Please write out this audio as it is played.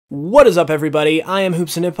What is up, everybody? I am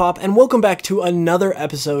Hoops and Hip Hop, and welcome back to another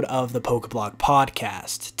episode of the Pokeblock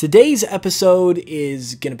Podcast. Today's episode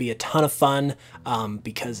is going to be a ton of fun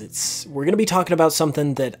because we're going to be talking about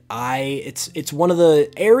something that it's one of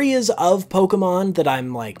the areas of Pokemon that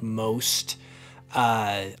I'm like most,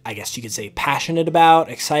 I guess you could say, passionate about,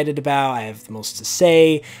 excited about. I have the most to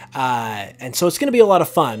say, and so it's going to be a lot of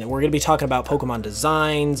fun. And we're going to be talking about Pokemon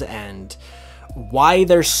designs and why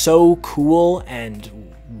they're so cool and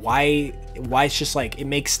why it's just like it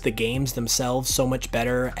makes the games themselves so much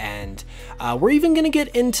better. And we're even gonna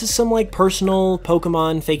get into some like personal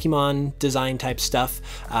Pokemon, Fakemon design type stuff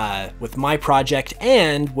with my project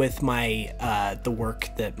and with my the work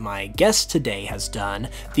that my guest today has done,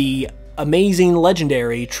 the amazing,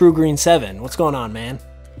 legendary Truegreen7. What's going on, man?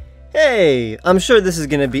 Hey, I'm sure this is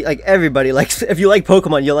gonna be like everybody likes. If you like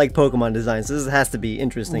Pokemon, you like Pokemon designs. So this has to be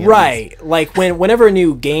interesting, right? Like whenever a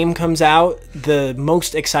new game comes out, the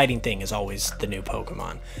most exciting thing is always the new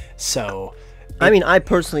Pokemon. So, I mean,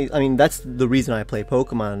 that's the reason I play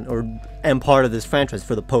Pokemon or am part of this franchise,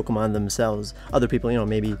 for the Pokemon themselves. Other people,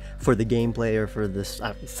 maybe for the gameplay or for this.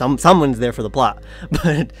 Someone's there for the plot,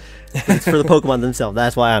 but it's for the Pokemon themselves.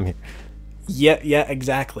 That's why I'm here. Yeah,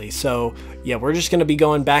 exactly. So, yeah, we're just going to be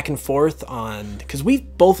going back and forth on, because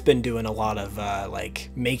we've both been doing a lot of, like,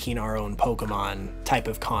 making our own Pokemon type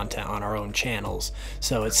of content on our own channels.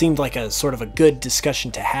 So it seemed like a sort of a good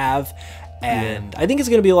discussion to have, and I think it's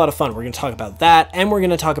going to be a lot of fun. We're going to talk about that, and we're going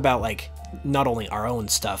to talk about, like, not only our own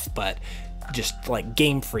stuff, but just, like,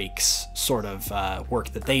 Game Freak's sort of work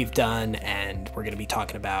that they've done, and we're going to be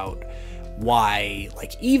talking about why,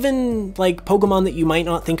 like, even like Pokemon that you might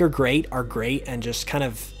not think are great, and just kind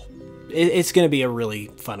of it's going to be a really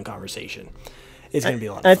fun conversation. It's going to be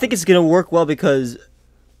a lot of fun. I think it's going to work well because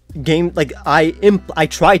I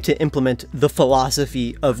try to implement the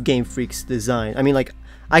philosophy of Game Freak's design. I mean, like,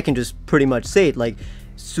 I can just pretty much say it. Like,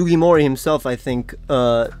 Sugimori himself, I think,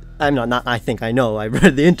 I know, I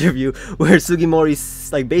read the interview where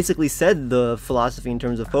Sugimori like basically said the philosophy in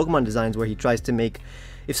terms of Pokemon designs, where he tries to make,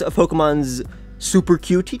 if a Pokemon's super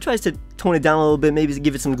cute, he tries to tone it down a little bit, maybe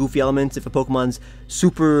give it some goofy elements. If a Pokemon's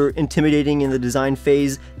super intimidating in the design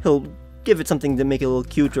phase, he'll give it something to make it a little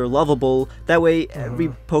cute or lovable. That way, every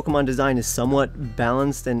Pokemon design is somewhat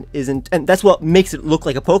balanced and that's what makes it look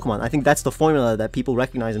like a Pokemon. I think that's the formula that people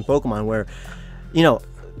recognize in Pokemon, where,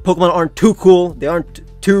 Pokemon aren't too cool, they aren't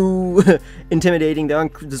too intimidating,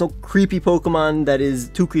 there's no creepy Pokemon that is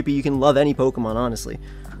too creepy. You can love any Pokemon, honestly.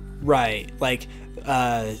 Right, like,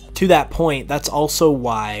 to that point, that's also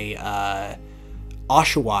why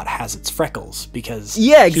Oshawott has its freckles, because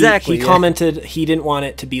he commented he didn't want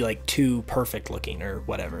it to be like too perfect looking or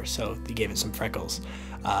whatever, so he gave it some freckles.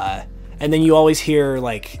 And then you always hear,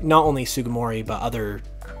 like, not only Sugimori but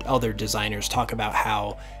other designers talk about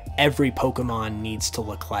how every Pokemon needs to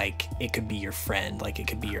look like it could be your friend, like it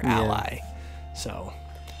could be your ally. So,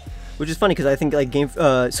 which is funny because I think like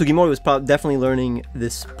Sugimori was definitely learning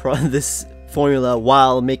this formula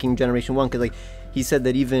while making Generation 1, because like he said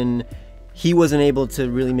that even he wasn't able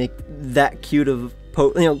to really make that cute of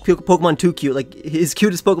Pokemon too cute. Like, his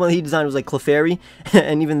cutest Pokemon that he designed was like Clefairy,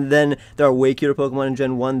 and even then there are way cuter Pokemon in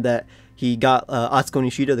Gen 1 that he got Atsuko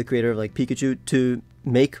Nishida, the creator of like Pikachu, to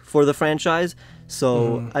make for the franchise.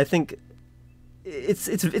 So I think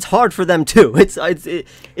it's hard for them too. It's a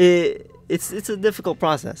difficult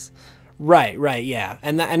process. Right, yeah,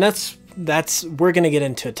 and that's we're gonna get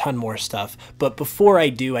into a ton more stuff. But before I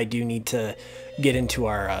do need to get into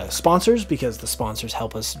our sponsors, because the sponsors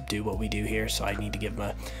help us do what we do here, so I need to give them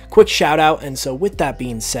a quick shout out. And so with that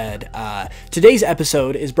being said, today's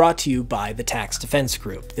episode is brought to you by the Tax Defense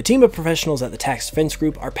Group. The team of professionals at the Tax Defense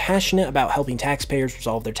Group are passionate about helping taxpayers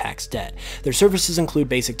resolve their tax debt. Their services include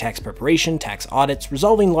basic tax preparation, tax audits,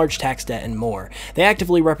 resolving large tax debt, and more. They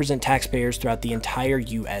actively represent taxpayers throughout the entire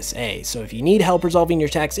USA, so if you need help resolving your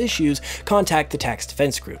tax issues, contact the Tax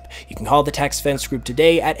Defense Group. You can call the Tax Defense Group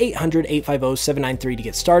today at 800-850-793 to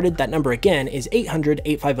get started. That number again is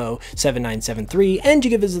 800-850-7973, and you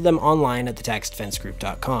can visit them online at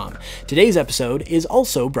thetaxdefensegroup.com. Today's episode is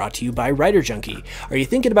also brought to you by Writer Junkie. Are you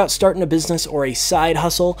thinking about starting a business or a side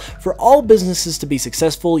hustle? For all businesses to be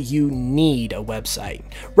successful, you need a website.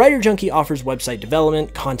 Writer Junkie offers website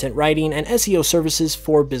development, content writing, and SEO services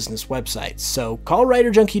for business websites. So call Writer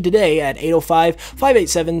Junkie today at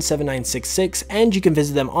 805-587-7966, and you can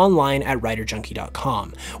visit them online at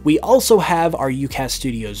writerjunkie.com. We also have our UCast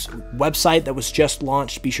Studios website that was just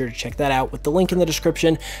launched. Be sure to check that out with the link in the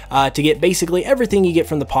description to get basically everything you get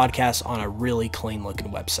from the podcast on a really clean looking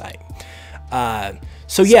website.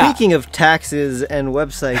 So yeah. Speaking of taxes and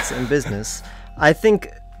websites and business, I think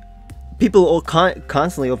people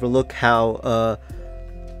constantly overlook how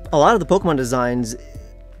a lot of the Pokemon designs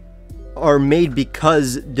are made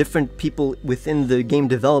because different people within the game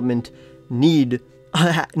development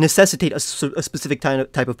necessitate a specific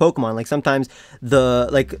type of Pokemon. Like sometimes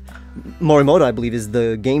like Morimoto, I believe, is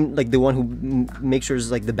the game, like the one who makes sure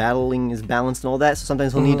like the battling is balanced and all that. So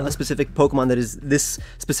sometimes he'll need a specific Pokemon that is this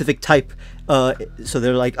specific type. So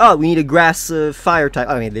they're like, oh, we need a grass fire type.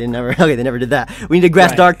 I mean, they never did that. We need a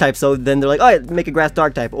grass dark type. So then they're like, oh, make a grass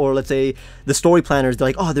dark type. Or let's say the story planners, they're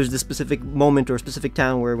like, oh, there's this specific moment or a specific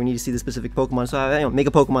town where we need to see this specific Pokemon. So make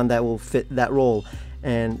a Pokemon that will fit that role.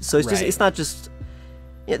 And so it's not just.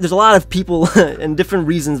 Yeah, there's a lot of people and different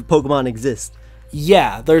reasons Pokemon exist.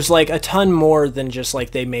 Yeah, there's like a ton more than just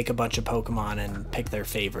like they make a bunch of Pokemon and pick their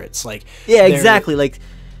favorites. Like yeah, exactly. Like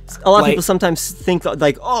a lot of people sometimes think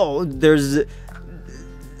like, oh,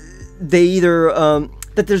 they either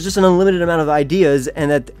that there's just an unlimited amount of ideas,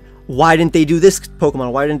 and that why didn't they do this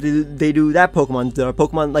Pokemon? Why didn't they do that Pokemon? There are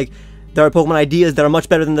Pokemon ideas that are much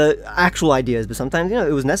better than the actual ideas, but sometimes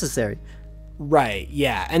it was necessary. Right.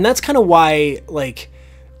 Yeah, and that's kind of why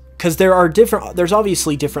because there's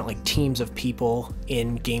obviously different like teams of people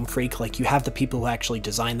in Game Freak. Like you have the people who actually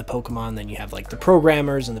design the Pokemon, then you have like the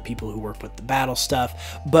programmers and the people who work with the battle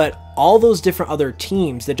stuff. But all those different other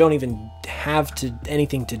teams that don't even have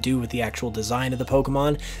anything to do with the actual design of the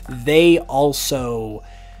Pokemon, they also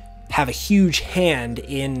have a huge hand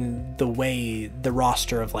in the way the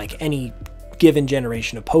roster of like any given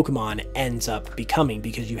generation of Pokemon ends up becoming,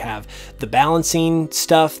 because you have the balancing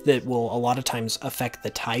stuff that will a lot of times affect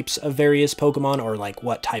the types of various Pokemon, or like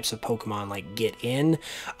what types of Pokemon like get in.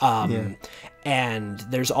 And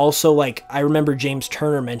there's also like, I remember James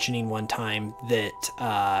Turner mentioning one time that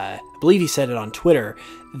I believe he said it on Twitter,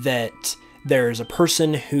 that there's a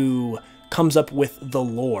person who comes up with the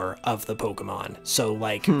lore of the Pokemon. So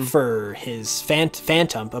like for his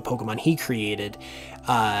Phantom, a Pokemon he created,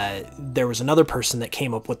 there was another person that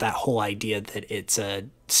came up with that whole idea that it's a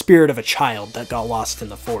spirit of a child that got lost in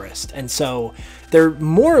the forest. And so they're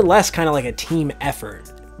more or less kind of like a team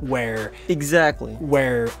effort where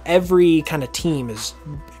every kind of team is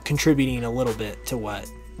contributing a little bit to what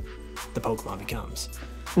the Pokemon becomes.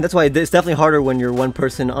 That's why it's definitely harder when you're one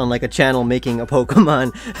person on like a channel making a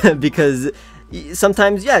Pokemon, because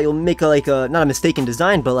sometimes you'll make not a mistaken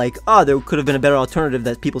design, but like, oh, there could have been a better alternative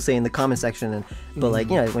that people say in the comment section. And but like,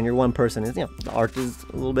 when you're one person, the art is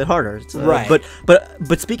a little bit harder. Right.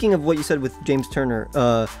 But speaking of what you said with James Turner,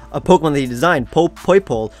 a Pokemon that he designed,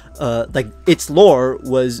 Poipole, like its lore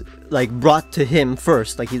was like brought to him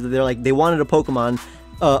first. Like they wanted a Pokemon,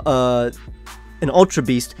 an Ultra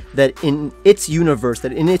Beast that in its universe,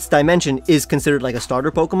 that in its dimension is considered like a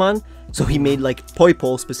starter Pokemon. So he made like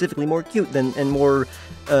Poipole specifically more cute and more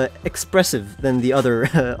expressive than the other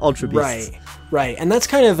Ultra Beasts. Right. And that's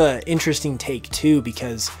kind of an interesting take too,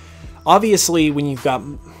 because obviously when you've got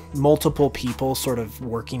multiple people sort of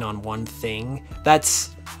working on one thing,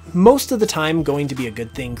 that's most of the time going to be a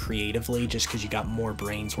good thing creatively, just because you got more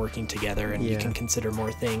brains working together and you can consider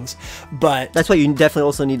more things. But that's why you definitely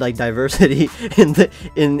also need like diversity in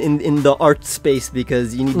the art space,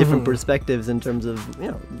 because you need different perspectives in terms of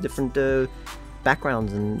different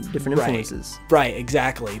backgrounds and different influences. Right,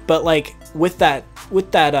 exactly. But like with that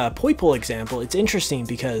Poipole example, it's interesting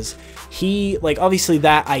because he, like, obviously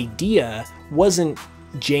that idea wasn't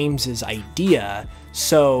James's idea.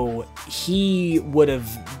 So he would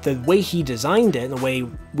have, the way he designed it and the way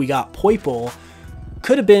we got Poipole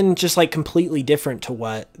could have been just like completely different to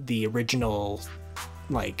what the original,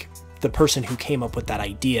 like the person who came up with that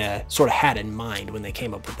idea sort of had in mind when they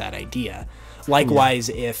came up with that idea. Likewise,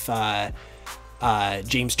 if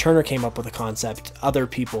James Turner came up with a concept, other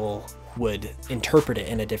people would interpret it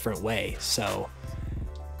in a different way. So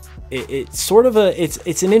it's sort of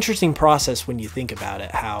it's an interesting process when you think about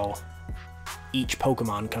it, how each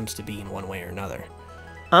Pokemon comes to be in one way or another.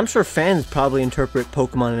 I'm sure fans probably interpret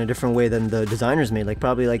Pokemon in a different way than the designers made. Like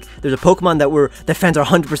probably like there's a Pokemon that fans are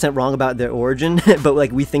 100% wrong about their origin, but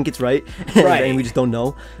like we think it's right, and we just don't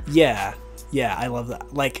know. Yeah, I love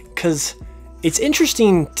that. Like, because it's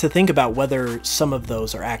interesting to think about whether some of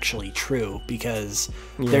those are actually true, because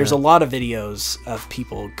there's a lot of videos of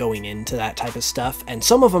people going into that type of stuff, and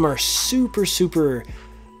some of them are super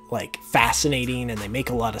like fascinating and they make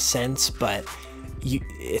a lot of sense, but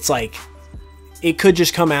it's like it could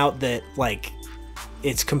just come out that like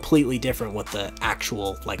it's completely different what the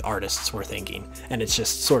actual like artists were thinking, and it's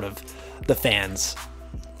just sort of the fans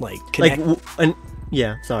like connect.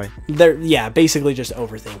 They're basically just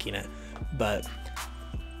overthinking it. But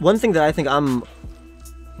one thing that I think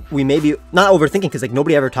we may be not overthinking, because like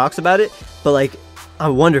nobody ever talks about it, but like I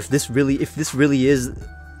wonder if this really is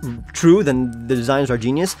true, then the designs are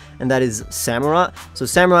genius, and that is Samurott. So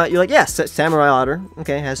Samurott, you're like, yes, Samurai Otter,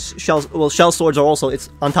 okay, has shells. Well, shell swords are also, it's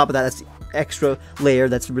on top of that, that's the extra layer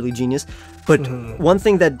that's really genius. But one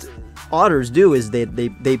thing that otters do is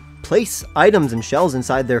they place items and shells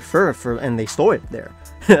inside their fur and they store it there.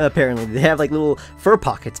 Apparently, they have like little fur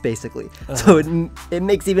pockets, basically. So it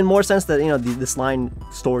makes even more sense that, you know, this line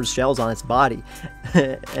stores shells on its body,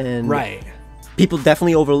 and right. People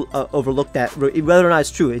definitely overlook that, whether or not it's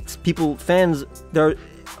true. It's fans.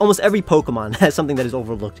 Almost every Pokemon has something that is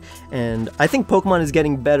overlooked, and I think Pokemon is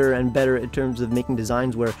getting better and better in terms of making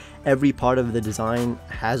designs where every part of the design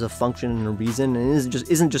has a function and a reason, and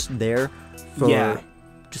isn't just there for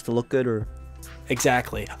just to look good or.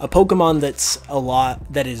 Exactly. A Pokemon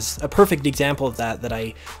that is a perfect example of that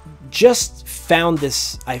I just found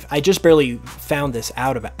this, I just barely found this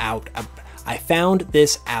I found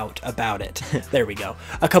this out about it. There we go.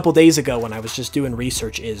 A couple days ago when I was just doing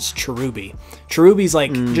research is Cherubi. Cherubi's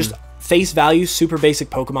like just face value, super basic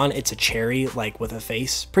Pokemon. It's a cherry like with a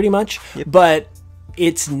face pretty much. Yep. But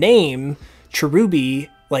its name, Cherubi,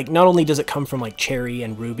 like not only does it come from like cherry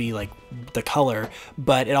and ruby, like the color,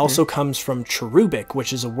 but it also comes from cherubic,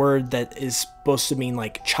 which is a word that is supposed to mean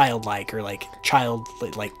like childlike or like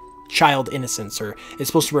child innocence, or it's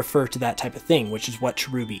supposed to refer to that type of thing, which is what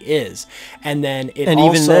cherubi is. And then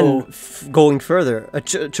even then, going further, a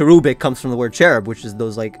cherubic comes from the word cherub, which is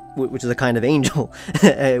which is a kind of angel,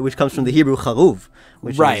 which comes from the Hebrew charuv,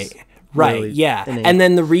 which is right, yeah. And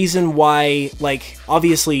then the reason why, like,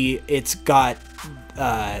 obviously it's got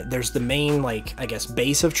there's the main, like, I guess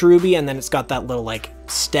base of Cherubi, and then it's got that little like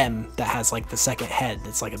stem that has like the second head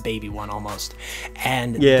that's like a baby one almost.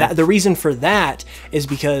 And the reason for that is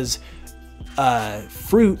because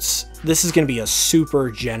fruits, this is going to be a super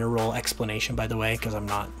general explanation, by the way, because I'm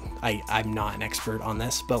not an expert on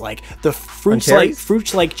this, but like the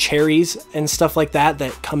fruits like cherries and stuff like that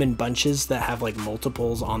come in bunches that have like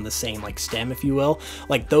multiples on the same like stem, if you will,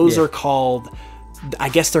 like those are called, I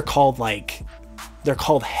guess they're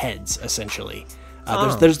called heads, essentially.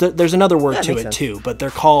 There's another word to it too, but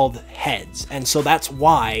they're called heads, and so that's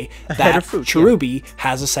why that Cherubi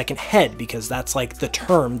has a second head, because that's like the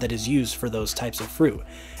term that is used for those types of fruit.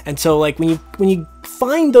 And so like when you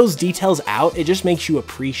find those details out, it just makes you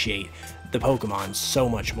appreciate the Pokemon so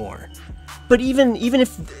much more. But even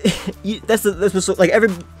if that's like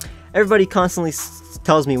everybody constantly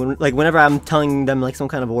tells me whenever I'm telling them like some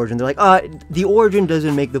kind of origin, they're like, the origin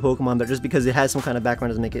doesn't make the Pokemon better, just because it has some kind of background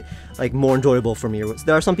doesn't make it like more enjoyable for me.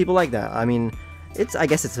 There are some people like that. I mean, I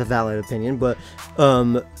guess it's a valid opinion, but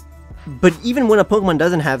even when a Pokemon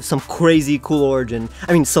doesn't have some crazy cool origin,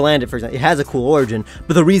 I mean, Salandit, for example, it has a cool origin,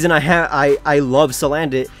 but the reason I love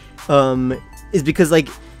Salandit is because like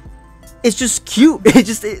it's just cute.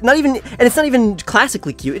 It's not even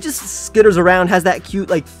classically cute. It just skitters around, has that cute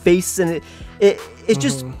like face, and it's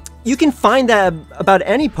just, you can find that about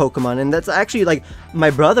any Pokemon, and that's actually like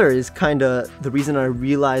my brother is kind of the reason I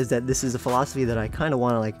realized that this is a philosophy that I kind of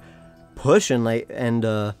want to like push and like and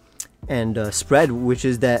spread, which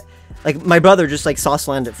is that like my brother just like saw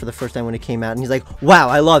Salandit for the first time when it came out, and he's like, wow,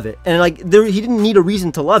 I love it. And like he didn't need a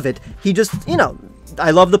reason to love it. He just, you know,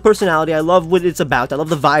 I love the personality, I love what it's about, I love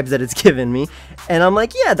the vibes that it's given me, and I'm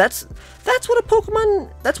like, yeah, that's what's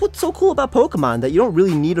so cool about Pokemon, that you don't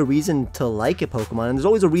really need a reason to like a Pokemon, and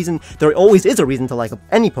there always is a reason to like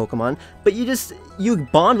any Pokemon, but you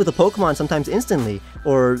bond with a Pokemon sometimes instantly,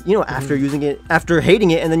 or, you know, after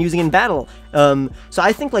hating it and then using it in battle. So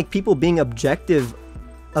I think like people being objective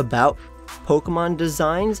about Pokemon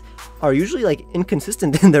designs are usually like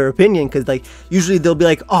inconsistent in their opinion, because like usually they'll be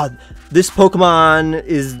like, oh, this Pokemon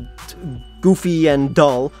is goofy and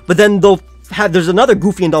dull, but then there's another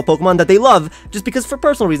goofy and dull Pokemon that they love just because for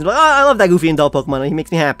personal reasons, like, oh, I love that goofy and dull Pokemon, he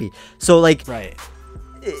makes me happy. So like,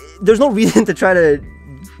 there's no reason to try to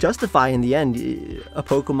justify in the end a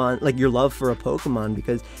Pokemon, like your love for a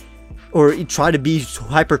Pokemon, or try to be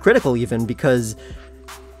hypercritical even, because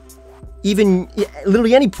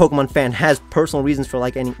literally any Pokemon fan has personal reasons for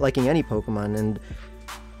liking any Pokemon, and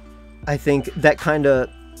I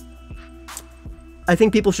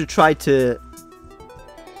think people should try to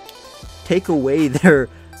take away their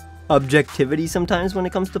objectivity sometimes when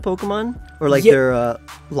it comes to Pokemon, or like their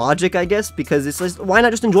logic, I guess, because it's like, why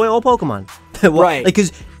not just enjoy all Pokemon? Right. Like,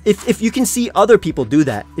 because if you can see other people do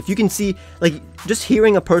that, if you can see, like, just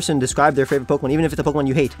hearing a person describe their favorite Pokemon, even if it's a Pokemon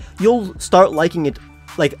you hate, you'll start liking it.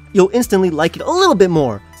 Like, you'll instantly like it a little bit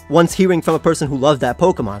more once hearing from a person who loves that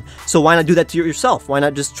Pokemon. So why not do that to yourself? Why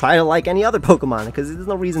not just try to like any other Pokemon? Because there's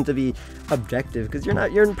no reason to be objective, because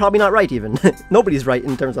you're probably not right even. Nobody's right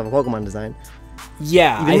in terms of a Pokemon design.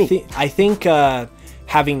 Yeah, I think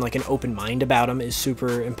having like an open mind about them is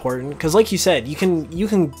super important, because like you said, you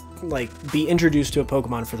can like be introduced to a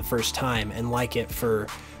Pokemon for the first time and like it for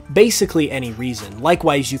basically any reason.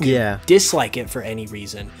 Likewise, you can dislike it for any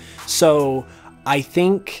reason. So I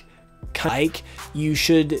think like you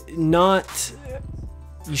should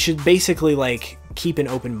basically like keep an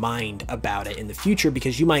open mind about it in the future,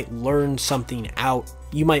 because you might learn something else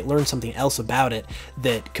about it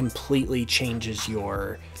that completely changes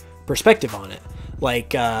your perspective on it.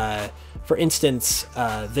 Like for instance,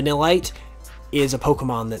 Vanillite is a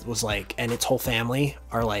Pokemon that was like, and its whole family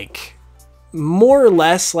are like more or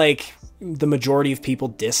less like the majority of people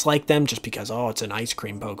dislike them just because, oh, it's an ice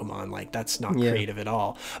cream Pokemon. Like, that's not creative at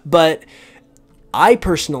all. But I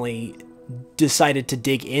personally decided to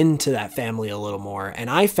dig into that family a little more, and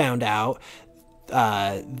I found out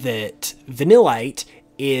that Vanillite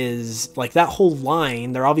is like that whole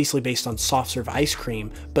line. They're obviously based on soft serve ice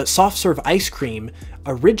cream, but soft serve ice cream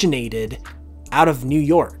originated out of New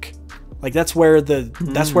York. Like that's where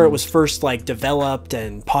it was first like developed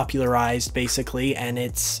and popularized, basically, and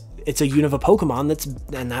it's a Unova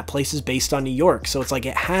Pokemon and that place is based on New York. So it's like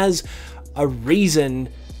it has a reason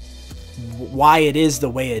why it is the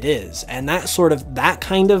way it is, and that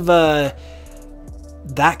kind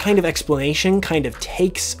of explanation kind of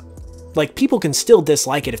takes, like, people can still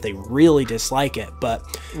dislike it if they really dislike it, but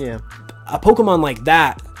a Pokemon like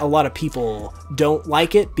that, a lot of people don't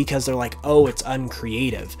like it because they're like, oh, it's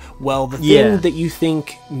uncreative. Well, the thing that you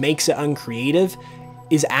think makes it uncreative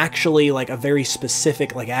is actually like a very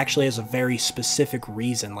specific, like actually has a very specific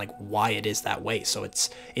reason, like why it is that way. So it's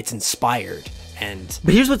inspired.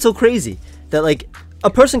 But here's what's so crazy, that like a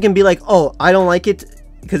person can be like, oh, I don't like it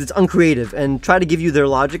because it's uncreative, and try to give you their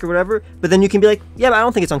logic or whatever, but then you can be like, yeah, but I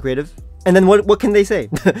don't think it's uncreative. And then what can they say?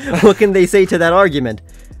 What can they say to that argument?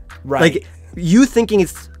 Right. Like, you thinking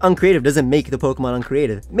it's uncreative doesn't make the Pokemon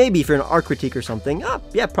uncreative. Maybe if you're an art critique or something,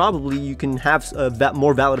 yeah, probably you can have a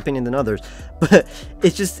more valid opinion than others. But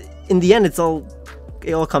it's just, in the end, it all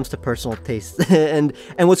comes to personal taste. and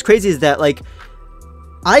what's crazy is that, like,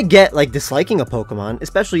 I get like disliking a Pokemon,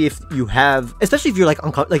 especially if you're like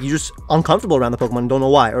you're just uncomfortable around the Pokemon and don't know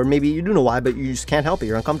why, or maybe you do know why, but you just can't help it.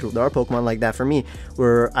 You're uncomfortable. There are Pokemon like that for me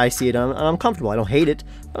where I see it and I'm uncomfortable. I don't hate it,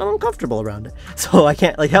 but I'm uncomfortable around it, so I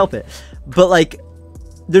can't like help it. But like,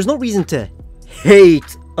 there's no reason to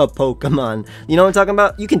hate a Pokemon. You know what I'm talking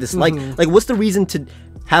about? You can dislike. Like, what's the reason to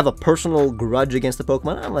have a personal grudge against the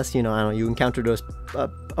Pokemon, unless, you know, I don't know, you encountered a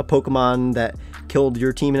Pokemon that killed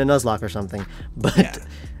your team in a Nuzlocke or something. But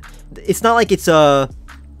it's not like it's a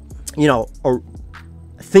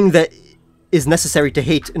thing that is necessary to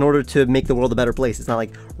hate in order to make the world a better place. It's not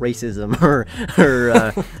like racism or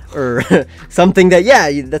something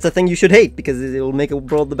that, that's a thing you should hate because it will make a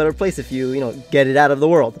world a better place if you get it out of the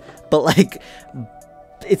world. But like,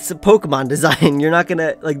 it's a Pokemon design. You're not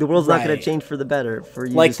gonna, like, the world's not gonna change for the better for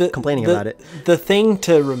you like just complaining about it. The thing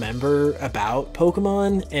to remember about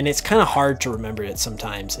Pokemon, and it's kind of hard to remember it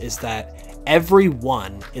sometimes, is that every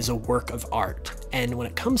one is a work of art, and when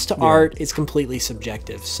it comes to art, it's completely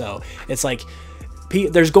subjective. So it's like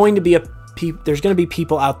there's going to be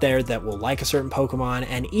people out there that will like a certain Pokemon,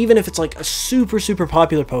 and even if it's like a super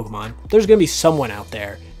popular Pokemon, there's going to be someone out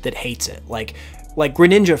there that hates it. Like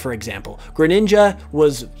Greninja, for example. Greninja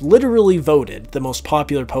was literally voted the most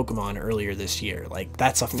popular Pokemon earlier this year. Like,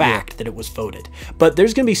 that's a fact that it was voted. But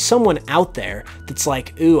there's going to be someone out there that's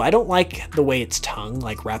like, ooh, I don't like the way its tongue,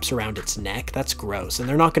 like, wraps around its neck. That's gross. And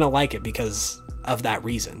they're not going to like it because of that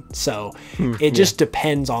reason. So it just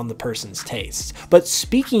depends on the person's tastes. But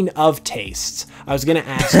speaking of tastes, I was going to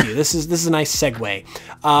ask you, this is a nice segue.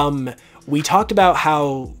 We talked about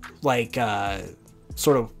how, like,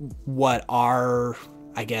 sort of what our,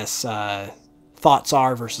 I guess, thoughts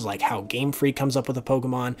are versus like how Game Freak comes up with a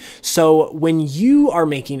Pokemon. So when you are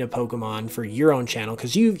making a Pokemon for your own channel,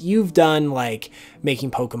 because you've done like making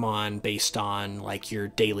Pokemon based on like your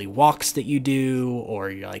daily walks that you do,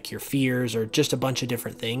 or like your fears, or just a bunch of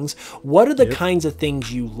different things, what are the kinds of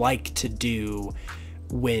things you like to do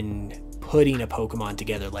when putting a Pokemon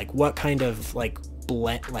together? Like, what kind of like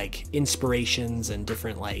inspirations and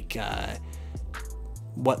different like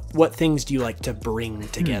what things do you like to bring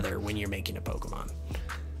together when you're making a Pokemon?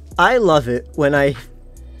 I love it when I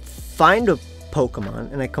find a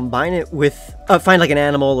Pokemon and I combine it with find like an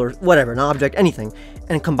animal or whatever, an object, anything,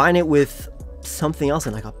 and combine it with something else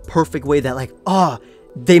in like a perfect way that like,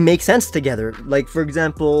 they make sense together. Like, for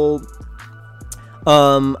example,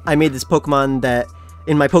 I made this Pokemon that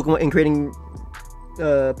in creating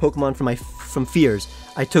Pokemon from fears,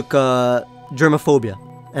 I took germophobia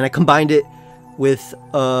and I combined it with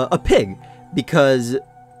a pig, because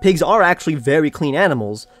pigs are actually very clean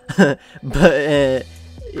animals, but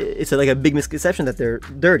it's like a big misconception that they're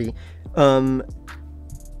dirty.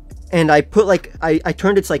 And I put like I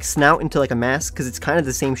turned its like snout into like a mask because it's kind of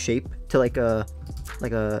the same shape to like a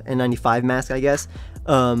N95 mask, I guess.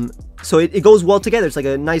 So it goes well together. It's like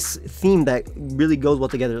a nice theme that really goes well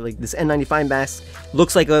together. Like this N95 mask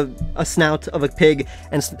looks like a snout of a pig,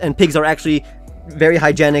 and pigs are actually very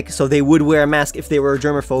hygienic, so they would wear a mask if they were a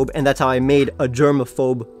germaphobe, and that's how I made a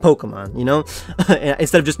germaphobe Pokemon, you know?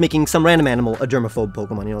 Instead of just making some random animal a germaphobe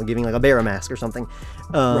Pokemon, you know, giving like a bear a mask or something.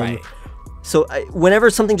 Right. So whenever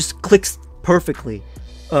something just clicks perfectly,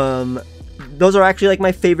 those are actually like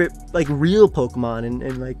my favorite like real Pokemon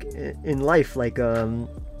in life, like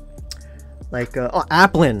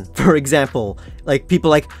Applin, for example. Like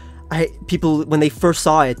people when they first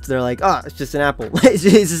saw it, they're like, oh, it's just an apple. It's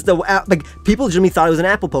just like people generally thought it was an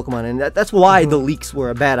apple Pokemon, and that's why the leaks were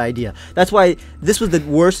a bad idea. That's why this was the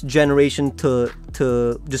worst generation to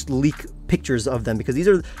just leak pictures of them, because these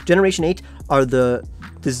are Generation 8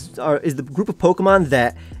 is the group of Pokemon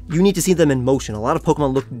that you need to see them in motion. A lot of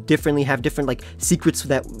Pokemon look differently, have different like secrets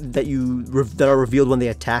that are revealed when they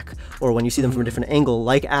attack, or when you see them from a different angle.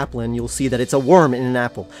 Like Applin, you'll see that it's a worm in an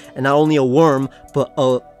apple, and not only a worm, but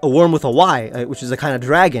a worm with a Y, which is a kind of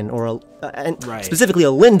dragon, or specifically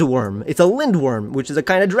a lindworm. It's a lindworm, which is a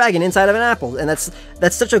kind of dragon inside of an apple, and that's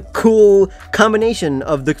such a cool combination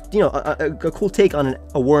of the a cool take on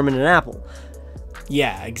a worm in an apple.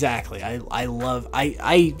 Yeah, exactly. I'm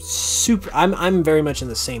very much in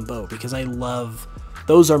the same boat, because I love,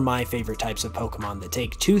 those are my favorite types of Pokemon that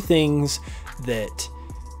take two things that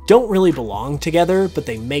don't really belong together, but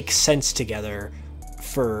they make sense together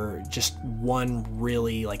for just one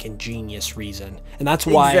really like ingenious reason. And that's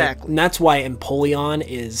why Empoleon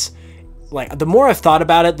is like, the more I've thought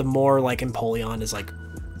about it, the more like Empoleon is like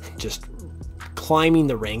just climbing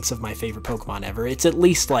the ranks of my favorite Pokemon ever. It's at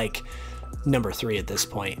least like number 3 at this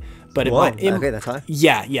point, but okay, that's high.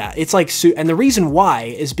 Yeah, it's like, and the reason why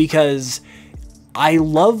is because I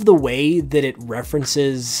love the way that it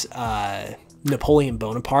references Napoleon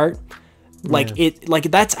Bonaparte. Like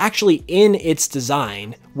that's actually in its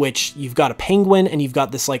design, which you've got a penguin and you've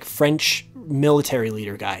got this like French military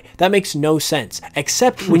leader guy. That makes no sense,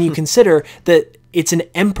 except when you consider that it's an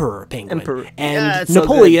emperor penguin, and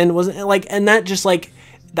Napoleon wasn't like, and that just like,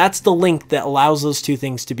 that's the link that allows those two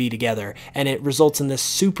things to be together, and it results in this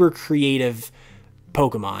super creative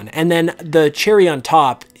Pokemon. And then the cherry on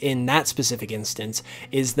top in that specific instance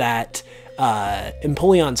is that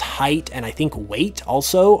Empoleon's height and I think weight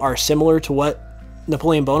also are similar to what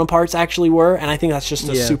Napoleon Bonaparte's actually were, and I think that's just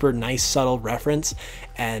a super nice subtle reference,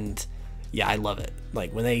 and yeah, I love it.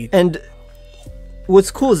 Like when they... And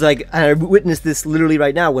what's cool is like, I witnessed this literally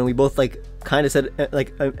right now when we both like kind of said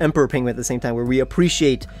like Emperor Penguin at the same time, where we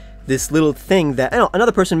appreciate this little thing that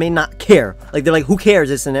another person may not care. Like they're like, who cares?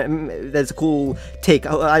 This and that's a cool take.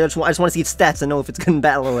 I just want to see its stats and know if it's good in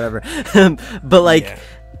battle or whatever. But like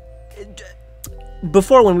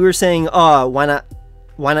before, when we were saying, oh, why not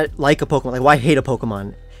like a Pokemon? Like why hate a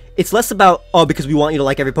Pokemon? It's less about, oh, because we want you to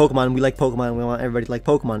like every Pokemon, and we like Pokemon, and we want everybody to like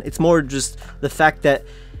Pokemon. It's more just the fact that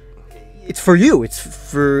it's for you. It's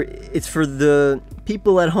for the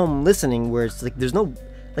people at home listening, where it's like there's no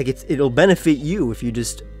like it'll benefit you if you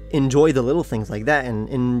just enjoy the little things like that, and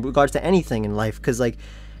in regards to anything in life, because like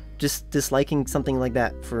just disliking something like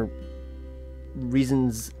that for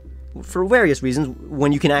various reasons,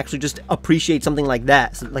 when you can actually just appreciate something like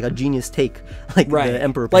that, so like a genius take, like the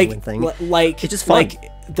Emperor Penguin thing. Like it's just fun. Like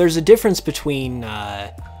there's a difference between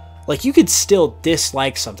like you could still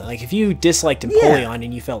dislike something. Like if you disliked Empoleon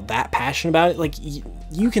and you felt that passionate about it, like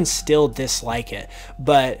you can still dislike it,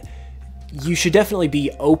 but you should definitely be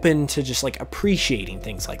open to just like appreciating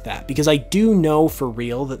things like that, because I do know for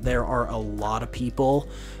real that there are a lot of people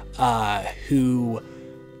who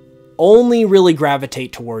only really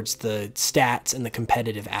gravitate towards the stats and the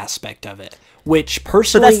competitive aspect of it, which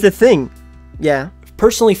personally... But that's the thing. Yeah.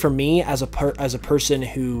 Personally, for me, as a person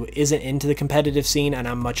who isn't into the competitive scene, and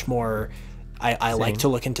I'm much more... I like to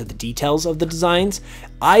look into the details of the designs.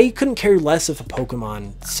 I couldn't care less if a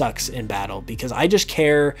Pokemon sucks in battle, because I just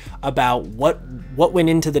care about what went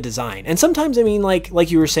into the design. And sometimes, I mean,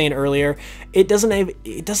 like you were saying earlier, it doesn't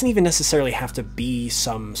even necessarily have to be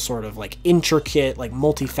some sort of like intricate, like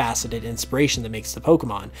multifaceted inspiration that makes the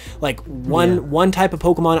Pokemon. Like one type of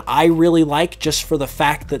Pokemon I really like, just for the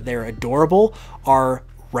fact that they're adorable, are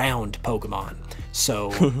round Pokemon.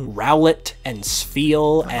 So Rowlet and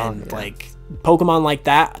Spheal and like Pokemon like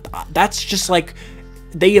that, that's just like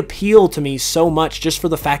they appeal to me so much just for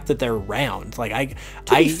the fact that they're round. Like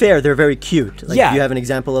to be fair, they're very cute. Like, yeah. Do you have an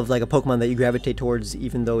example of like a Pokemon that you gravitate towards,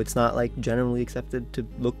 even though it's not like generally accepted to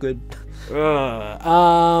look good?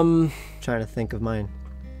 Trying to think of mine.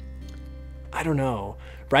 I don't know.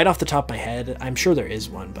 Right off the top of my head, I'm sure there is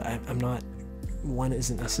one, but I'm not. One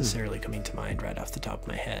isn't necessarily coming to mind right off the top of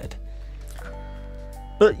my head.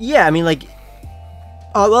 But yeah, I mean, like,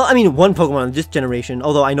 well, I mean, one Pokemon of this generation,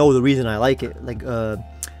 although I know the reason I like it, like,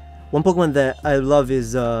 one Pokemon that I love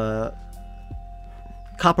is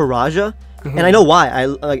Caparaja, and I know why. I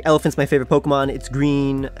like elephant's my favorite Pokemon. It's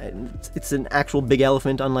green, and it's an actual big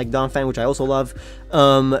elephant, unlike Donphan, which I also love.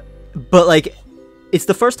 But like, it's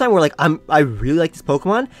the first time where like I really like this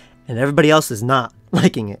Pokemon, and everybody else is not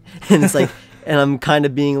liking it, and it's like. And I'm kind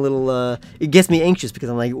of being a little, it gets me anxious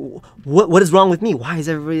because I'm like, what is wrong with me? Why is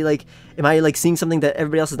everybody like, am I like seeing something that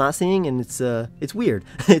everybody else is not seeing? And it's weird.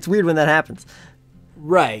 It's weird when that happens.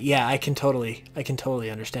 Right. Yeah, I can totally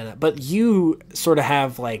understand that. But you sort of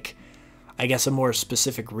have like, I guess, a more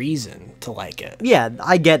specific reason to like it. Yeah,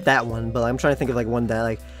 I get that one, but I'm trying to think of like one that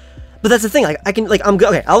like, but that's the thing. Like I can like I'm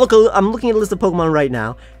looking at a list of Pokemon right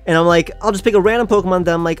now, and I'm like, I'll just pick a random Pokemon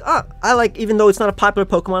that I'm like, oh, I like, even though it's not a popular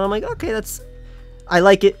Pokemon, I'm like, okay, I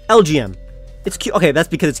like it. LGM. It's cute. Okay, that's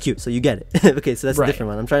because it's cute, so you get it. Okay, so that's a different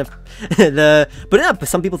one. I'm trying to... but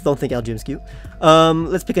some people don't think LGM's cute.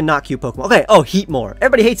 Let's pick a not cute Pokemon. Okay, oh, Heatmore.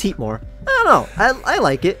 Everybody hates Heatmore. I don't know. I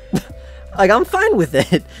like it. Like, I'm fine with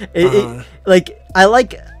it. I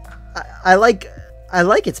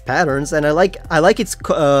like its patterns, and I like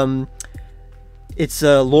its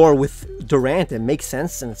lore with Durant. It makes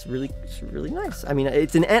sense, and it's really nice. I mean,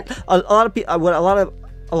 it's an ant.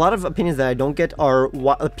 A lot of opinions that I don't get are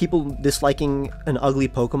people disliking an ugly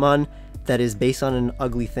Pokemon that is based on an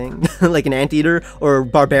ugly thing, like an Anteater or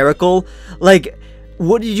Barbaracle. Like,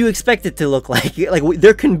 what did you expect it to look like? Like,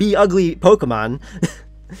 there can be ugly Pokemon.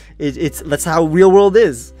 That's how real world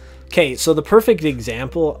is. Okay, so the perfect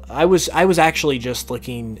example, I was actually just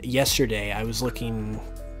looking yesterday. I was looking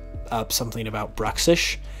up something about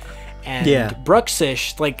Bruxish, and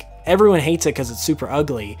Bruxish, like, everyone hates it because it's super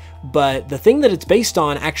ugly, but the thing that it's based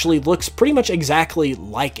on actually looks pretty much exactly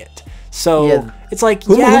like it. So it's like,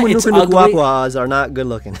 it's ugly. Are not good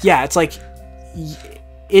looking. Yeah, it's like,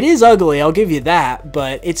 it is ugly, I'll give you that,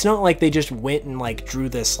 but it's not like they just went and like drew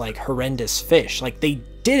this like horrendous fish. Like, they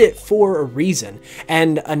did it for a reason.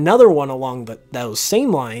 And another one along those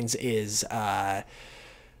same lines is,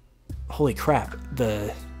 holy crap,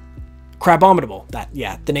 the Crabominable.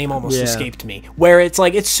 The name almost escaped me. Where it's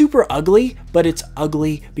like, it's super ugly, but it's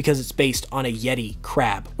ugly because it's based on a Yeti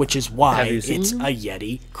crab, which is why it's a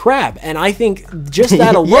Yeti crab. And I think just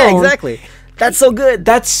that alone, yeah, exactly. That's so good.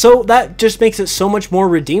 That just makes it so much more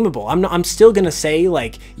redeemable. I'm still gonna say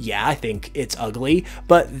like, yeah, I think it's ugly,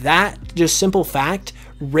 but that just simple fact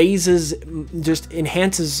enhances,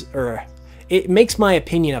 or it makes my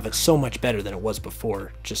opinion of it so much better than it was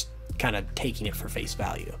before, just kind of taking it for face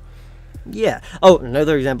value. Yeah. Oh,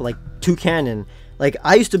 another example, like Toucannon. Like,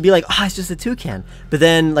 I used to be like, oh, it's just a toucan. But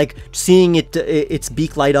then, like, seeing its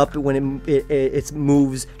beak light up when it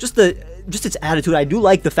moves, just its attitude. I do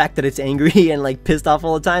like the fact that it's angry and like pissed off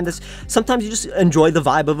all the time. Sometimes you just enjoy the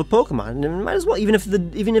vibe of a Pokemon, and might as well, even if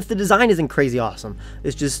the design isn't crazy awesome.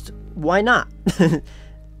 It's just, why not?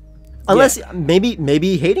 Unless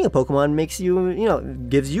maybe hating a Pokemon makes you,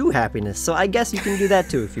 gives you happiness. So I guess you can do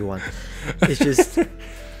that too if you want. It's just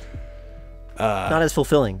not as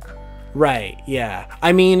fulfilling. Right, yeah.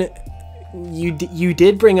 I mean, you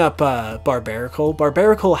did bring up Barbaracle.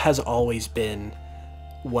 Barbaracle has always been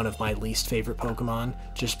one of my least favorite Pokemon,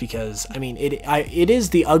 just because, I mean, it is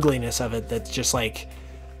the ugliness of it that just, like,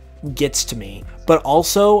 gets to me. But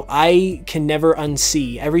also, I can never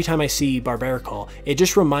unsee, every time I see Barbaracle, it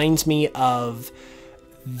just reminds me of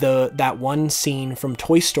that one scene from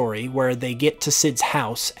Toy Story where they get to Sid's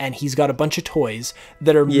house and he's got a bunch of toys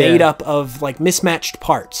that are made up of like mismatched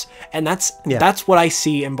parts, and that's what I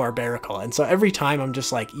see in Barbaracle. And so every time I'm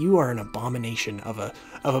just like, you are an abomination of a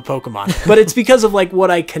Pokemon. But it's because of like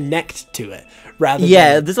what I connect to it rather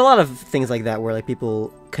than... There's a lot of things like that where like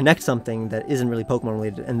people connect something that isn't really Pokemon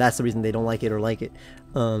related, and that's the reason they don't like it or like it.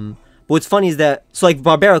 But what's funny is that, so like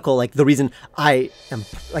Barbaracle, like the reason I am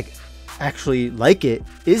like actually like it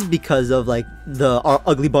is because of like the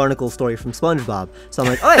ugly barnacle story from SpongeBob. So I'm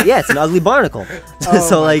like, oh yeah, it's an ugly barnacle.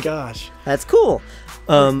 So like, gosh, that's cool.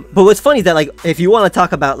 But what's funny is that like, if you want to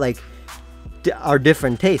talk about like our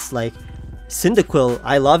different tastes, like Cyndaquil,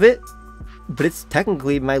 I love it, but it's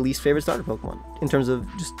technically my least favorite starter Pokemon in terms of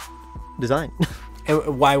just design.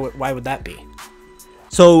 And why would that be?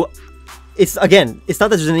 So it's again, it's not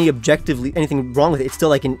that there's any objectively anything wrong with it. It's still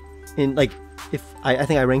like in like, if I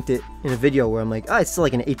think I ranked it in a video where I'm like, it's still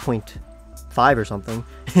like an 8.5 or something.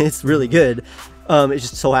 It's really good. It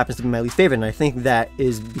just so happens to be my least favorite, and I think that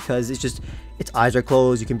is because its eyes are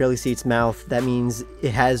closed. You can barely see its mouth. That means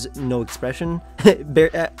it has no expression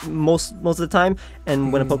most of the time.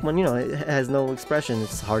 And when a Pokemon, it has no expression,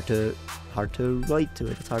 it's hard to relate to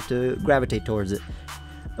it. It's hard to gravitate towards it.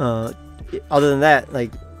 Other than that,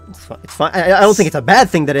 like, it's fine. I don't think it's a bad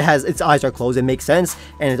thing that its eyes are closed. It makes sense,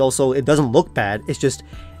 and it doesn't look bad. It's just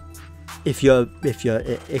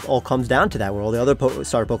it all comes down to that, where all the other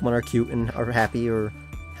starter Pokemon are cute and are happy or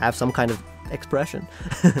have some kind of expression.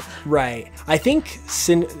 Right. I think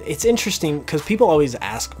it's interesting because people always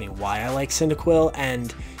ask me why I like Cyndaquil,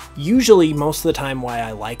 and usually most of the time why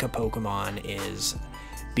I like a Pokemon is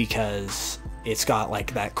because it's got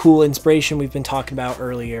like that cool inspiration we've been talking about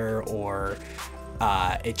earlier, or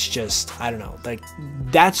it's just, I don't know, like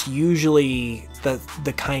that's usually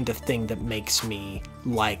the kind of thing that makes me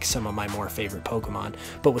like some of my more favorite Pokemon.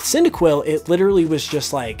 But with Cyndaquil, it literally was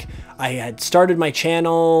just like, I had started my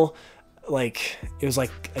channel, like it was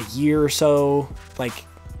like a year or so, like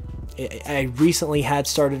I recently had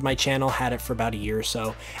started my channel, had it for about a year or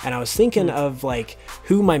so, and I was thinking of like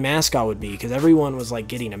who my mascot would be, because everyone was like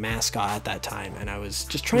getting a mascot at that time, and I was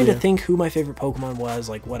just trying to think who my favorite Pokemon was,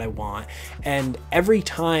 like what I want. And every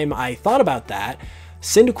time I thought about that,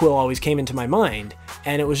 Cyndaquil always came into my mind,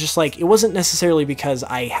 and it was just like, it wasn't necessarily because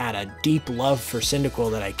I had a deep love for Cyndaquil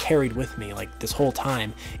that I carried with me like this whole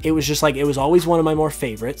time. It was just like, it was always one of my more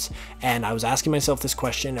favorites, and I was asking myself this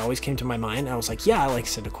question, it always came to my mind, and I was like, yeah, I like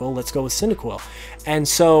Cyndaquil, let's go with Cyndaquil. And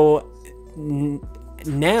so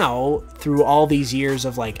now, through all these years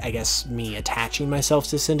of like, I guess, me attaching myself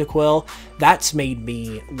to Cyndaquil, that's made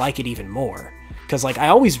me like it even more. Because like I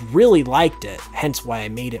always really liked it, hence why I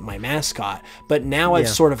made it my mascot. But now I've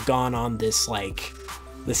sort of gone on this like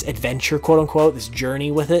this adventure, quote unquote, this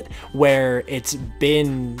journey with it, where it's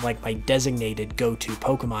been like my designated go-to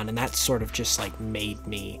Pokemon, and that's sort of just like made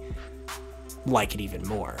me like it even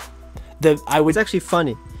more. It's actually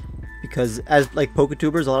funny because as like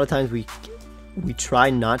PokeTubers, a lot of times we try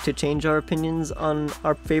not to change our opinions on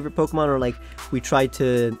our favorite Pokemon, or like we try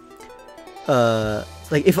to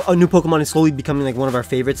like if a new Pokemon is slowly becoming like one of our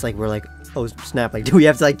favorites, like we're like, oh snap, like do we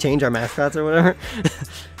have to like change our mascots or whatever?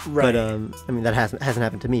 Right. But I mean that hasn't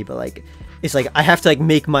happened to me, but like it's like I have to like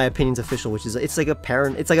make my opinions official, which is, it's like a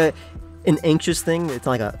parent, it's like an anxious thing. It's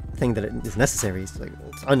not like a thing that is necessary. It's like,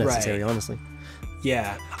 it's unnecessary, honestly.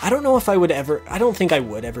 Yeah, I don't know if I don't think I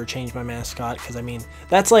would ever change my mascot, because I mean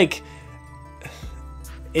that's like,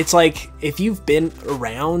 it's like if you've been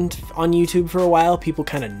around on YouTube for a while, people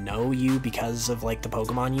kind of know you because of like the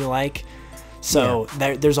Pokemon you like. So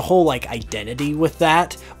there's a whole like identity with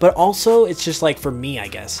that. But also it's just like, for me, I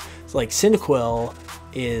guess, it's like Cyndaquil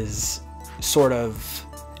is sort of,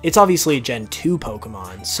 it's obviously a Gen 2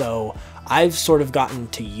 Pokemon. So I've sort of gotten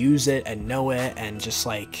to use it and know it and just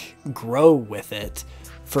like grow with it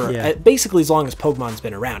for basically as long as Pokemon's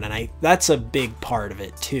been around. And that's a big part of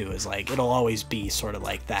it too, is like it'll always be sort of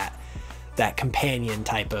like that companion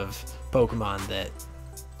type of Pokemon that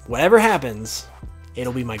whatever happens,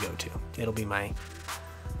 it'll be my go-to. It'll be my...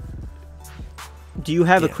 Do you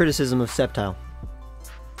have a criticism of Sceptile?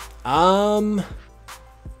 I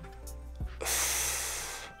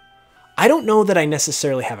don't know that I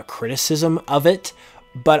necessarily have a criticism of it,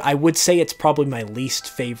 but I would say it's probably my least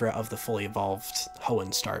favorite of the fully evolved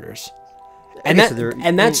Hoenn starters. And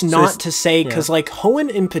that's not to say, because like Hoenn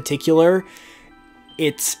in particular,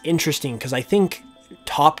 it's interesting because I think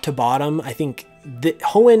top to bottom, I think that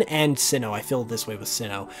Hoenn and Sinnoh, I feel this way with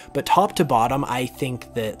Sinnoh, but top to bottom, I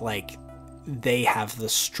think that like they have the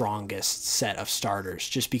strongest set of starters,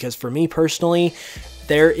 just because for me personally,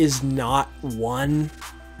 there is not one,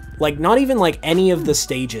 like not even like any of the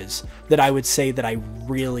stages that I would say that I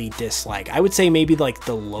really dislike. I would say maybe like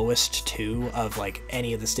the lowest two of like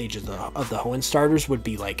any of the stages of the Hoenn starters would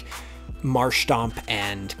be like Marshtomp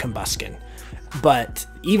and Combuskin. But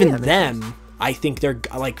even them, I think they're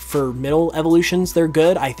like, for middle evolutions, they're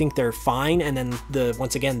good. I think they're fine. And then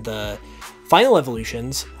once again, the final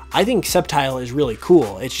evolutions, I think Sceptile is really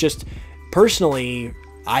cool. It's just, personally,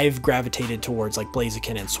 I've gravitated towards like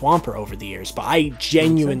Blaziken and Swampert over the years, but I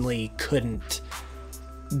genuinely couldn't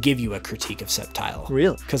give you a critique of Sceptile.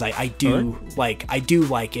 Really? Because I do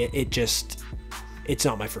like it. It's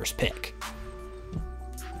not my first pick.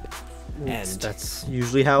 And that's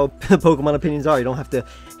usually how Pokemon opinions are. You don't have to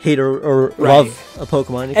hate or love a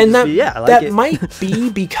Pokemon. And that might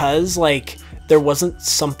be because like there wasn't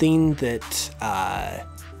something that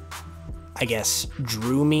I I guess,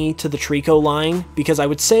 drew me to the Trico line, because I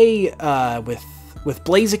would say with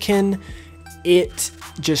Blaziken, it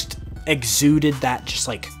just exuded that just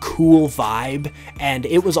like cool vibe, and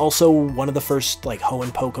it was also one of the first like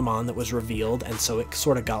Hoenn Pokemon that was revealed, and so it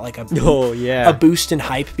sort of got like a boost in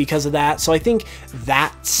hype because of that. So I think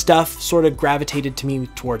that stuff sort of gravitated to me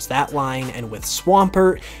towards that line. And with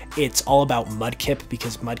Swampert, it's all about Mudkip,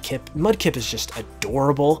 because Mudkip is just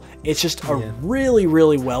adorable. It's just a really,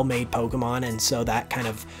 really well made Pokemon, and so that kind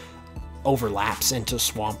of overlaps into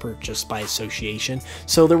Swampert just by association.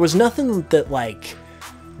 So there was nothing that like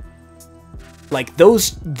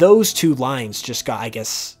those two lines just got, I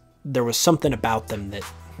guess there was something about them that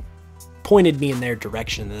pointed me in their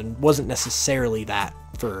direction, and wasn't necessarily that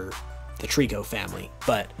for the Trico family.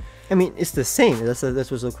 But I mean, it's the same. That's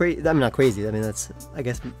what's so crazy. I'm not crazy. I mean, that's, I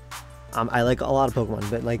guess, I like a lot of Pokemon,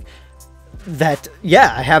 but like that,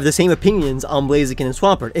 yeah, I have the same opinions on Blaziken and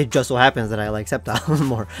Swampert. It just so happens that I like Sceptile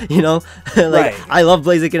more, you know? Like, right. I love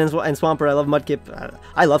Blaziken and Swampert. I love Mudkip.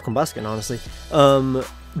 I love Combusken, honestly.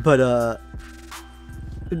 But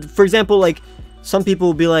for example, like, some people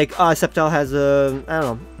will be like, oh, Sceptile has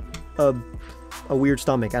a weird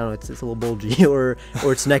stomach. I don't know, it's a little bulgy, or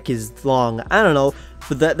its neck is long. I don't know.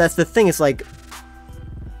 But that's the thing. It's like,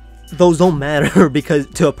 those don't matter because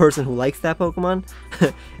to a person who likes that Pokemon,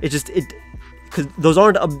 because those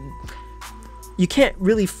aren't you can't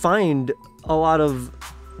really find a lot of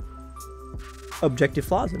objective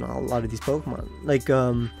flaws in a lot of these Pokemon. Like,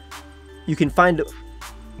 you can find,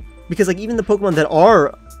 because like even the Pokemon that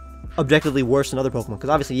are objectively worse than other Pokemon, because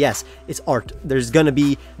obviously, yes, it's art. There's gonna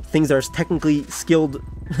be things that are technically skilled,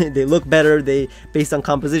 they look better, they based on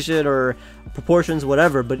composition or proportions,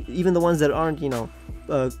 whatever. But even the ones that aren't, you know,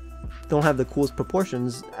 don't have the coolest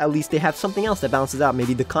proportions, at least they have something else that balances out.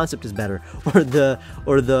 Maybe the concept is better, or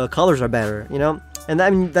the colors are better, you know. And I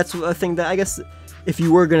mean, that's a thing that I guess if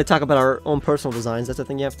you were going to talk about our own personal designs, that's a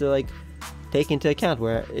thing you have to like take into account,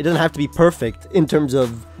 where it doesn't have to be perfect in terms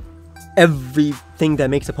of everything that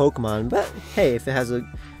makes a Pokemon, but hey, if it has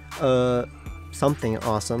a something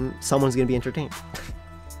awesome, someone's gonna be entertained.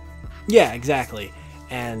 Yeah, exactly.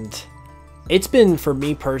 And it's been, for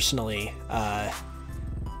me personally,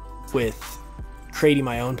 with creating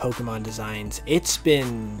my own Pokemon designs, it's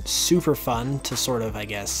been super fun to sort of, I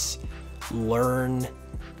guess, learn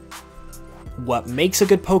what makes a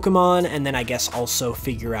good Pokemon, and then I guess also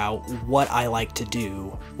figure out what I like to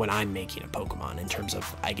do when I'm making a Pokemon in terms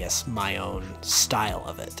of, I guess, my own style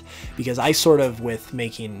of it. Because I sort of, with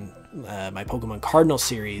making my Pokemon Cardinal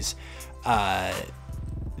series,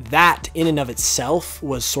 that in and of itself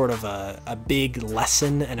was sort of a big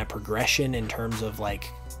lesson and a progression in terms of like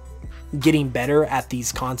getting better at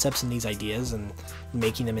these concepts and these ideas and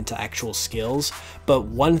making them into actual skills. But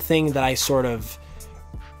one thing that I sort of,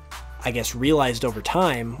 I guess, realized over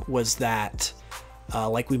time was that,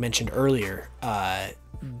 like we mentioned earlier,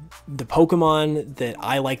 the Pokemon that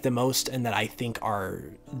I like the most and that I think are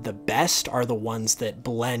the best are the ones that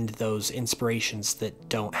blend those inspirations that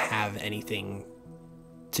don't have anything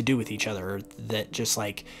to do with each other, or that just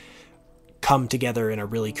like come together in a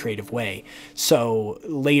really creative way. So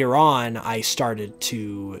later on, I started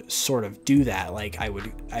to sort of do that. Like I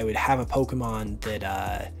would have a Pokemon that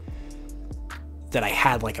I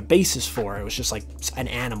had like a basis for. It was just like an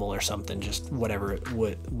animal or something, just whatever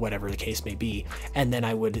the case may be. And then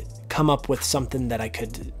I would come up with something that I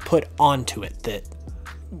could put onto it that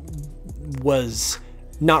was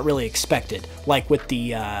not really expected. Like with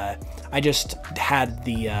the, I just had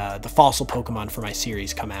the fossil Pokemon for my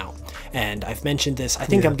series come out. And I've mentioned this, I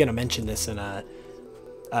think I'm going to mention this in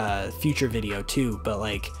a future video too, but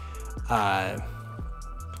like, I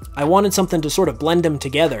wanted something to sort of blend them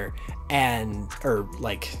together or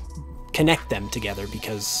like connect them together,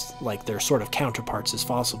 because like they're sort of counterparts as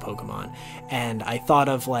fossil Pokemon. And I thought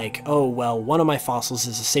of like, oh well, one of my fossils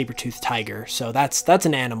is a saber-toothed tiger, so that's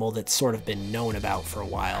an animal that's sort of been known about for a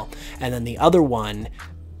while. And then the other one,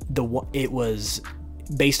 it was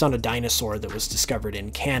based on a dinosaur that was discovered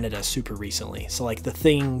in Canada super recently. So like the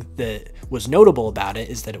thing that was notable about it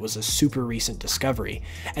is that it was a super recent discovery.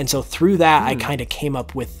 And so through that, I kind of came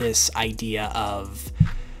up with this idea of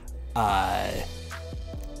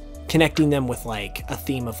connecting them with like a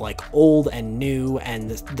theme of like old and new, and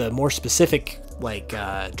the more specific like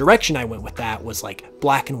direction I went with that was like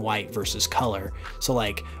black and white versus color. So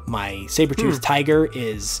like my saber-toothed tiger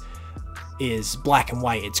is black and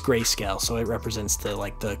white, it's grayscale, so it represents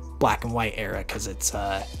the black and white era because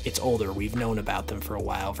it's older, we've known about them for a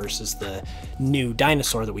while, versus the new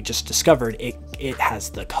dinosaur that we just discovered, it has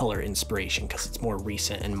the color inspiration because it's more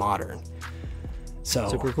recent and modern. So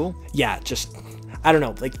super cool. Yeah, just I don't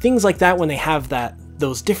know, like things like that when they have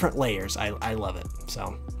those different layers. I love it.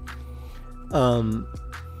 So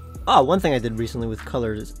one thing I did recently with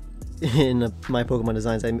colors in my Pokemon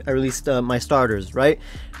designs, I released my starters, right?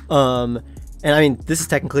 And I mean, this is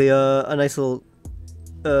technically a nice little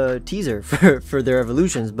teaser for their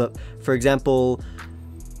evolutions, but for example,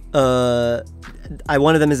 one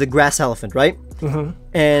of them is a grass elephant, right? Mm-hmm.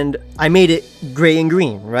 And I made it gray and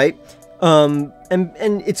green, right? And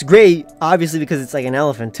it's gray obviously because it's like an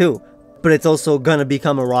elephant too, but it's also gonna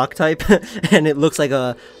become a rock type, and it looks like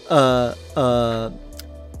a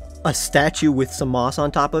statue with some moss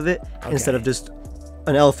on top of it, instead of just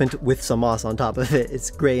an elephant with some moss on top of it. It's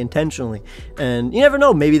gray intentionally, and you never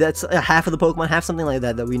know, maybe that's half of the Pokemon have something like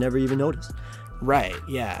that we never even noticed. Right,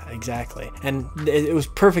 yeah, exactly. And it was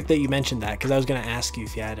perfect that you mentioned that, because I was going to ask you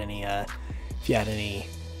if you had any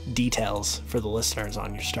details for the listeners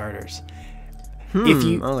on your starters.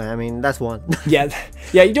 Okay, I mean, that's one. yeah,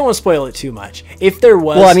 you don't want to spoil it too much. If there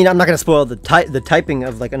was, well, I mean, I'm not going to spoil the typing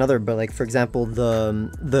of like another, but like for example,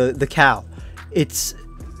 the cow, its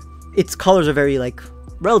colors are very like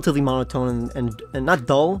relatively monotone and not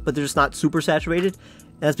dull, but they're just not super saturated.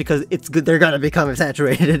 And that's because it's good. They're gonna become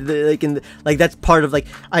saturated. That's part of, like,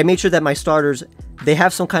 I made sure that my starters, they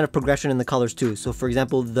have some kind of progression in the colors too. So for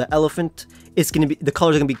example, the elephant, the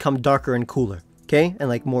colors are gonna become darker and cooler. Okay, and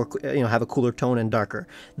like more, have a cooler tone and darker.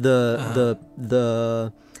 The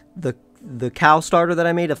cow starter that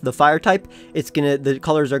I made of the fire type, the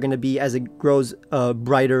colors are gonna be, as it grows,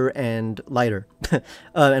 brighter and lighter,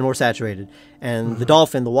 and more saturated. And the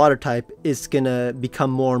dolphin, the water type, is gonna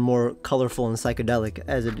become more and more colorful and psychedelic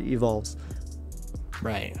as it evolves.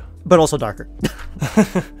 Right. But also darker,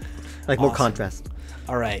 like more Awesome. contrast.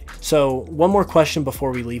 All right. So one more question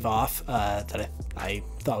before we leave off, that I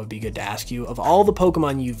thought would be good to ask you. Of all the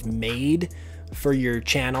Pokemon you've made for your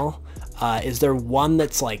channel, is there one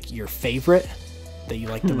that's like your favorite that you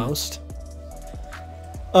like the most?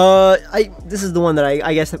 This is the one that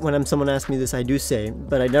I guess when someone asks me this, I do say,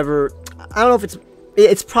 but I don't know if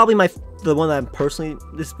it's probably the one that I'm personally,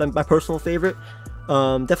 this is my personal favorite.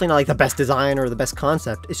 Definitely not like the best design or the best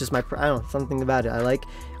concept. It's just I don't know, something about it.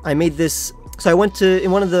 I made this. So I went to,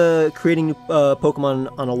 in one of the creating new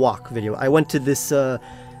Pokemon on a walk video, I went to this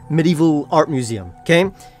medieval art museum,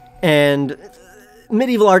 okay? And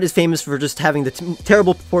medieval art is famous for just having the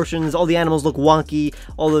terrible proportions. All the animals look wonky.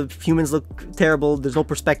 All the humans look terrible. There's no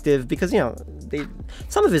perspective because, some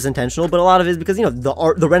of it is intentional, but a lot of it is because,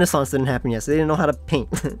 the Renaissance didn't happen yet, so they didn't know how to paint,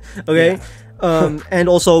 okay? Yeah. And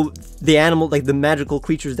also the animal, like the magical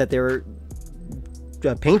creatures that they were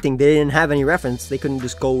painting, they didn't have any reference. They couldn't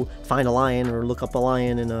just go find a lion or look up a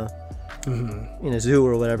lion in a zoo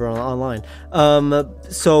or whatever online.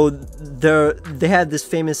 So they had this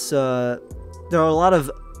famous. There are a lot of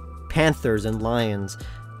panthers and lions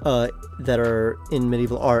that are in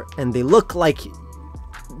medieval art, and they look like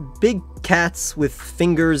big cats with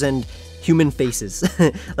fingers and human faces.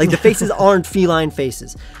 Like the faces aren't feline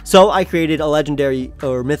faces. So I created a legendary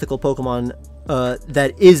or mythical Pokemon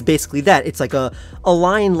that is basically that. It's like a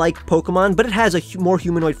lion-like Pokemon, but it has a more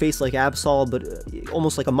humanoid face like Absol, but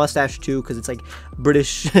almost like a mustache too, because it's like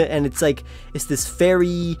British, and it's this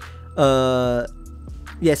fairy.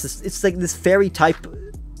 Yes, it's like this fairy type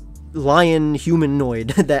lion humanoid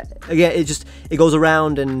that, again, it goes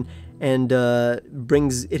around and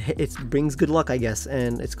brings good luck, I guess,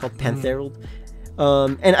 and it's called Pantherold.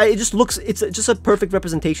 And it's just a perfect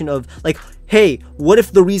representation of, like, hey, what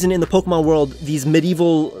if the reason in the Pokemon world these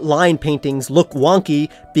medieval line paintings look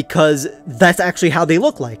wonky because that's actually how they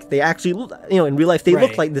look like. They actually look, in real life they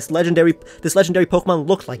look like this legendary Pokemon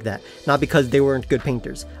looked like that, not because they weren't good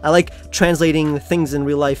painters. I like translating things in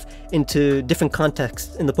real life into different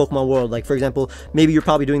contexts in the Pokemon world. Like, for example, maybe you're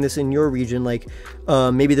probably doing this in your region, like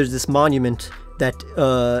maybe there's this monument that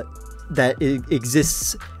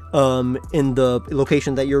exists in the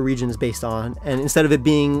location that your region is based on, and instead of it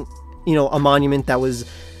being a monument that was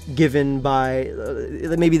given by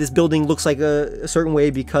maybe this building looks like a certain way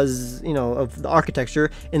because of the architecture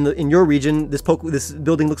in your region, this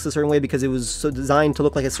building looks a certain way because it was so designed to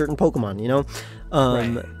look like a certain Pokemon.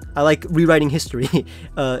 I like rewriting history through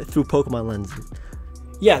Pokemon lenses.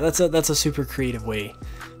 Yeah, that's a super creative way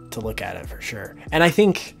to look at it, for sure. And I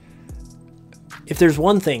think if there's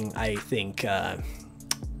one thing I think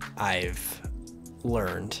I've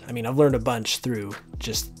learned a bunch through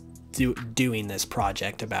just doing this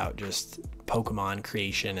project about just Pokemon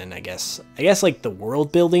creation, and I guess like the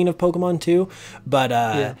world building of Pokemon too.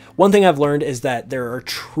 But one thing I've learned is that there are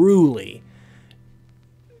truly,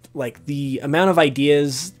 like, the amount of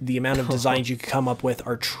ideas, the amount of designs you can come up with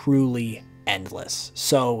are truly endless.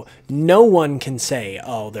 So no one can say,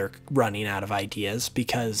 oh, they're running out of ideas,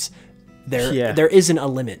 because there isn't a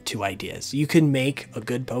limit to ideas. You can make a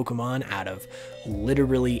good Pokemon out of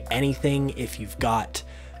literally anything if you've got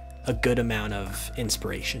a good amount of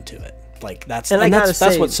inspiration to it. Like that's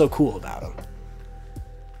what's so cool about them.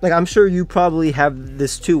 Like, I'm sure you probably have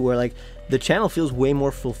this too, where like the channel feels way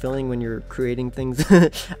more fulfilling when you're creating things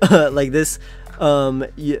like this,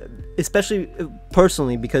 especially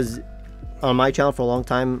personally, because on my channel for a long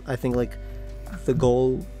time, I think like the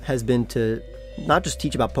goal has been to not just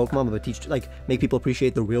teach about Pokemon, but teach, like, make people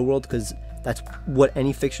appreciate the real world, because that's what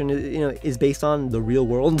any fiction is based on, the real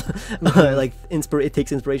world. Like it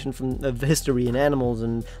takes inspiration from history and animals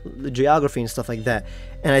and geography and stuff like that.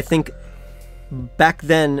 And I think back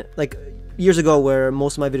then, like years ago, where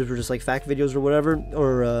most of my videos were just like fact videos or whatever,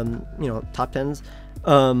 or top tens,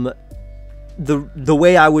 the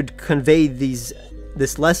way I would convey this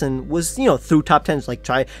lesson was through top tens, like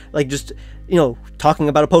just talking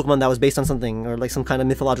about a Pokemon that was based on something, or like some kind of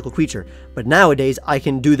mythological creature. But nowadays I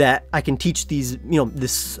can do that. I can teach these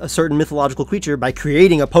a certain mythological creature by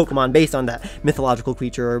creating a Pokemon based on that mythological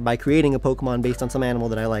creature, or by creating a Pokemon based on some animal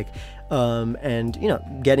that I like, and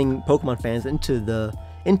getting Pokemon fans into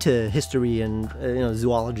history and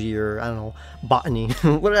zoology, or I don't know, botany,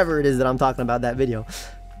 whatever it is that I'm talking about that video.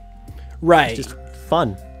 Right. It's just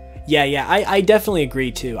fun. Yeah, I definitely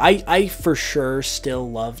agree too. I for sure still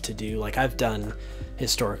love to do, like, I've done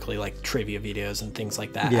historically like trivia videos and things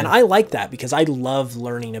like that. Yeah. And I like that because I love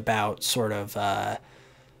learning about sort of, I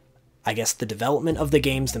guess, the development of the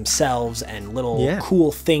games themselves and little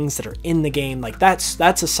cool things that are in the game. Like that's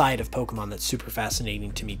a side of Pokemon that's super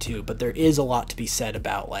fascinating to me too. But there is a lot to be said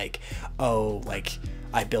about like, oh, like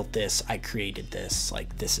I built this, I created this,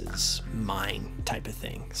 like this is mine type of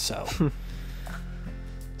thing. So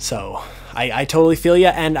I totally feel you,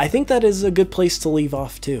 and I think that is a good place to leave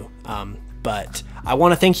off too. But I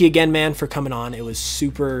want to thank you again, man, for coming on. It was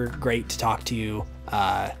super great to talk to you.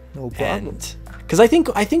 No problem. Because I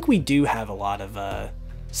think we do have a lot of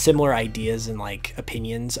similar ideas and like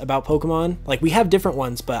opinions about Pokemon. Like we have different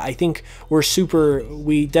ones, but I think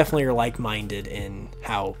we definitely are like-minded in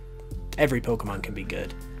how every Pokemon can be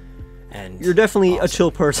good. And you're definitely awesome. A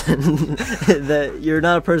chill person. That you're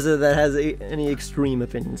not a person that has any extreme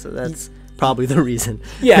opinions, so that's probably the reason.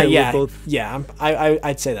 I'd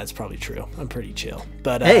say that's probably true. I'm pretty chill.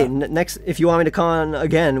 But hey, next, if you want me to come on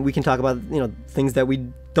again, we can talk about things that we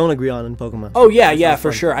don't agree on in Pokemon. Oh yeah,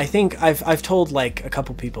 for sure. I think I've told like a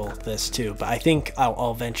couple people this too, but I think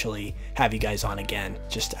I'll eventually have you guys on again,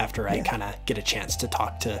 just after I kind of get a chance to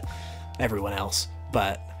talk to everyone else.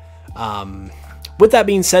 But with that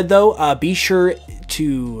being said, though, be sure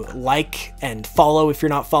to like and follow if you're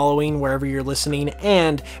not following wherever you're listening,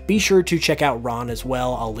 and be sure to check out Ron as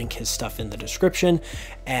well. I'll link his stuff in the description.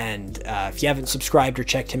 And if you haven't subscribed or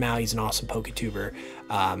checked him out, he's an awesome PokeTuber,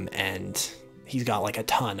 and he's got like a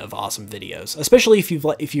ton of awesome videos. Especially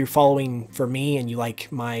if you're following for me and you like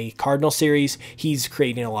my Cardinal series, he's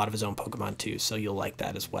creating a lot of his own Pokemon too, so you'll like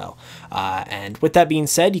that as well. And with that being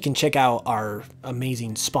said, you can check out our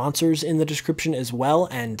amazing sponsors in the description as well.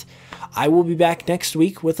 And I will be back next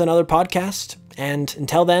week with another podcast. And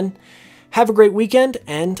until then, have a great weekend,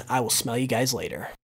 and I will smell you guys later.